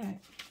tell you,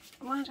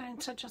 why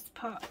don't I just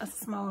put a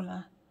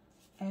smaller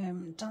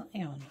die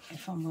on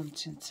if I'm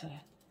wanting to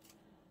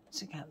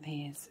get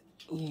these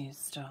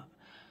used up.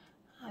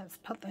 Let's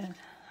put the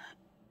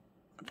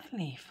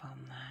leaf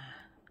on there.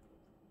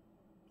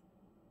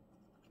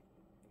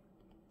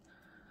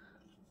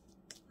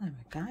 There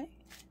we go.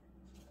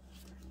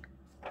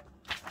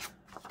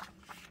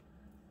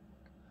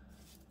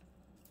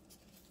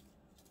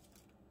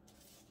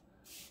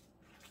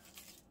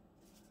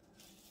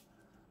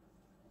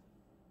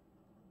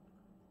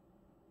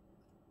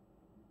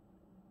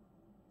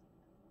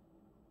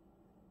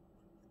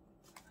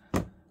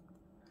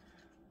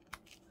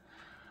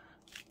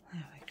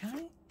 There we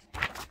go.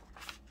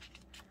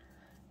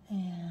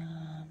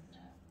 And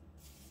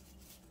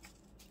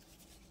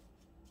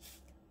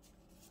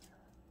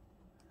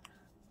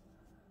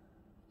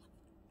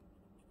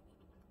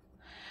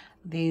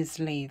these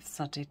leaves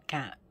I did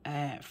get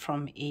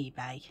from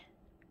eBay.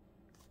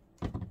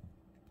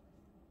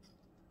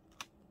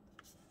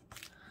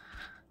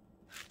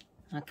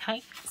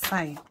 Okay,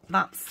 so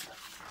that's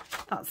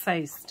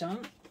those done.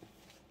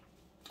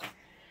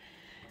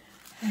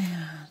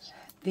 And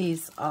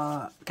these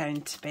are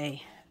going to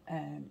be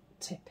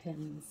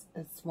tip-ins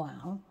as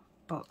well,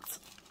 but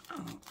I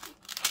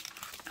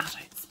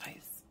don't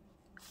suppose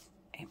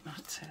it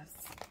matters.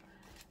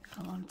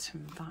 I want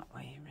them that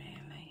way,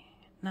 really.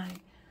 No.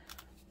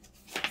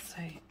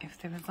 So if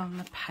they was on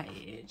the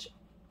page,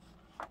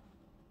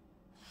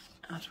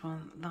 I'd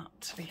want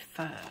that to be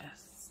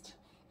first.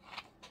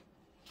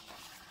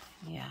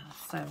 Yeah,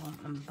 so I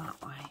want them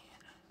that way.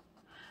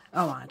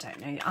 Oh, I don't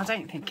know. I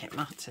don't think it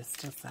matters,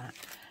 does it?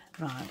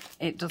 Right,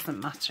 it doesn't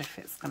matter if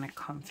it's going to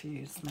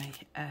confuse me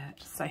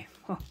so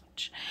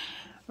much.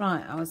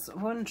 Right, I was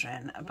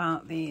wondering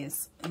about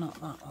these, not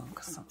that one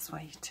because that's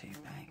way too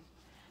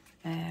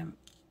big.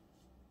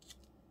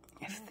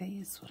 If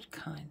these would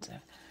kind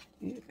of,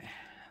 ooh,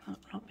 that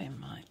robin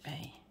might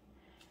be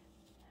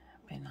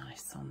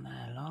nice on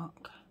there,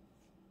 look.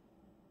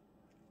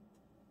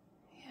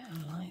 Yeah, I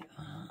like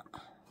that.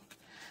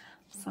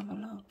 Let's have a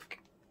look.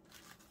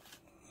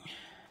 I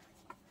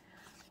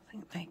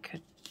think they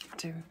could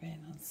do a bit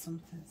on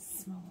something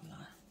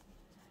smaller.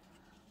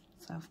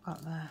 So I've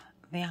got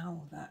the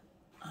owl that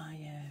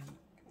I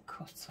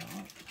cut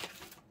out,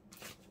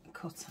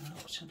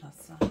 should I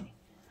say.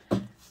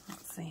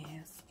 That's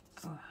these.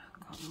 Oh,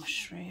 I've got a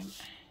mushroom.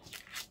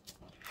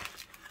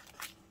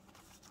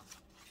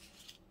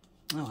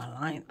 Oh, I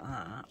like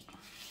that.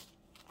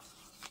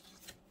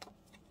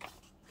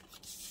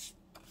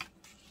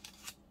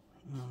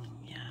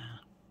 Yeah.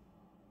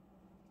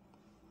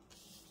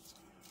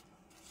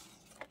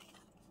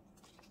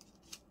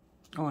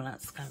 Oh,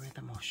 let's go with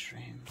the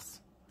mushrooms.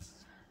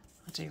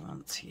 I do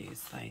want to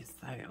use those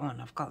though. Oh,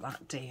 and I've got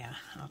that deer.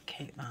 I'll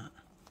keep that.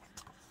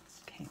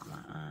 Keep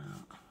that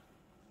out.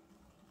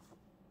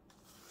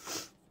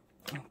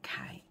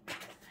 Okay. I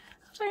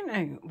don't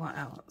know what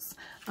else.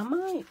 I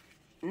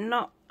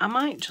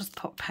might just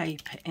put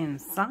paper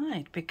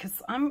inside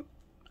because I'm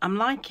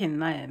liking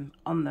them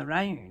on their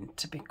own,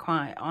 to be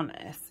quite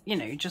honest. You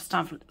know, just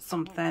have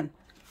something,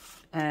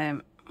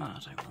 well, I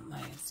don't want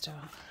those, do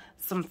I?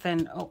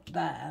 Something up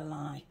there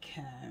like,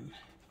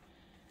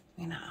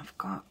 you know, I've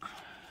got,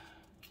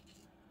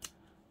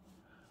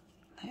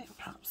 let it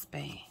perhaps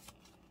be,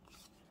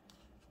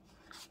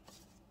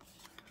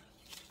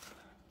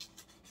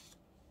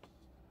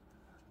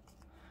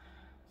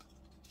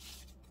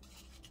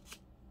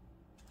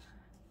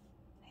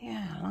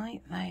 yeah, I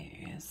like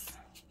those.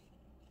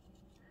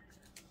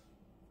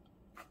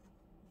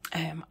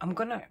 I'm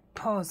gonna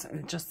pause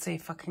and just see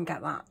if I can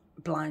get that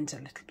blind a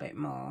little bit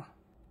more.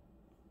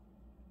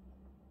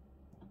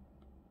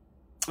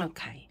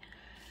 Okay.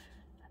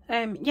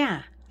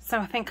 Yeah, so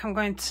I think I'm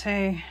going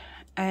to,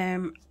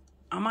 I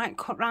might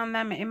cut round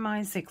them in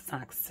my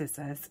zigzag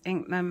scissors,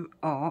 ink them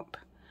up,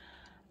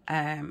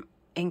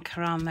 ink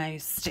around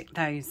those, stick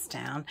those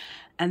down,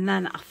 and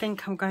then I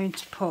think I'm going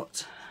to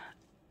put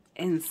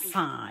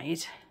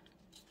inside,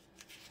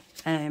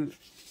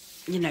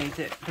 you know,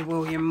 the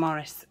William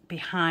Morris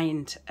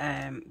behind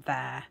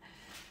there.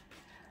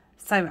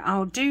 So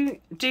I'll do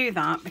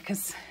that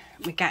because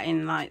we're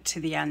getting like to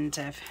the end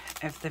of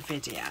the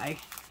video,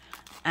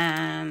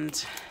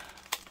 and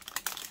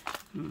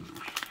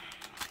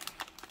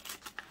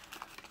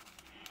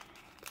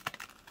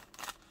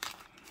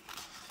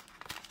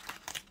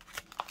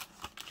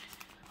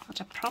I'd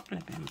have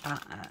probably been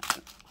better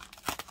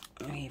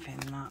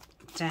leaving that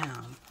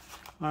down,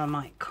 or I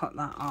might cut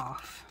that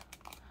off.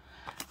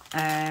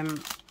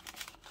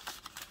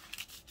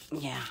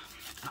 Yeah,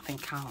 I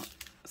think I'll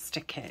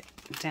stick it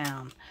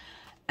down,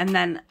 and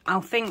then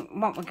I'll think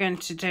what we're going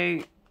to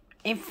do.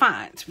 In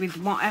fact, with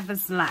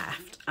whatever's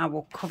left, I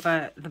will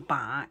cover the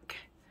back,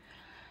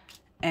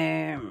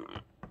 and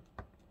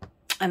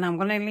I'm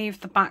going to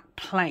leave the back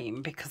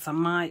plain because I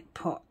might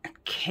put a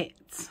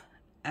kit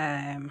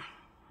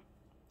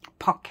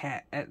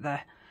pocket at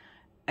the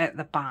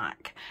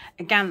back.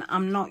 Again,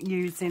 I'm not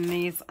using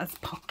these as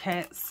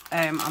pockets.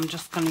 I'm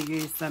just going to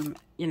use them,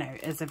 you know,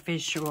 as a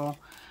visual,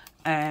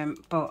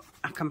 but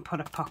I can put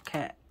a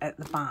pocket at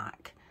the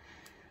back.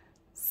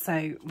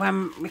 So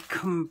when we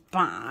come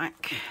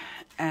back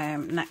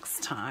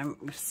next time,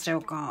 we've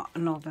still got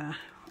another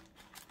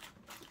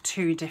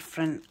 2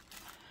 different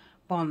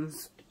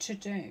ones to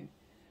do.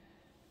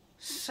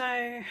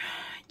 So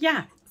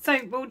yeah, so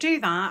we'll do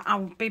that.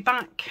 I'll be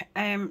back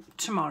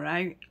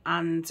tomorrow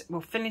and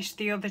we'll finish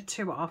the other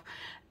 2 off,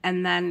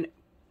 and then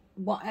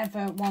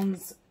whatever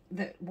ones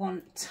that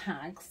want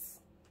tags,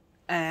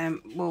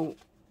 we'll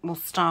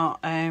start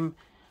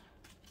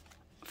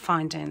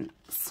finding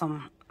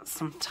some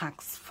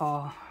tags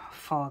for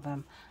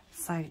them.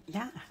 So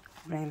yeah,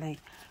 really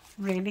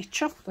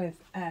chuffed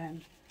with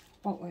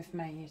what we've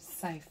made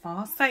so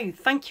far. So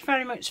thank you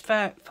very much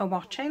for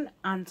watching,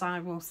 and I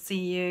will see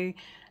you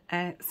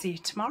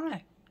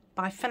tomorrow.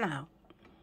 Bye for now.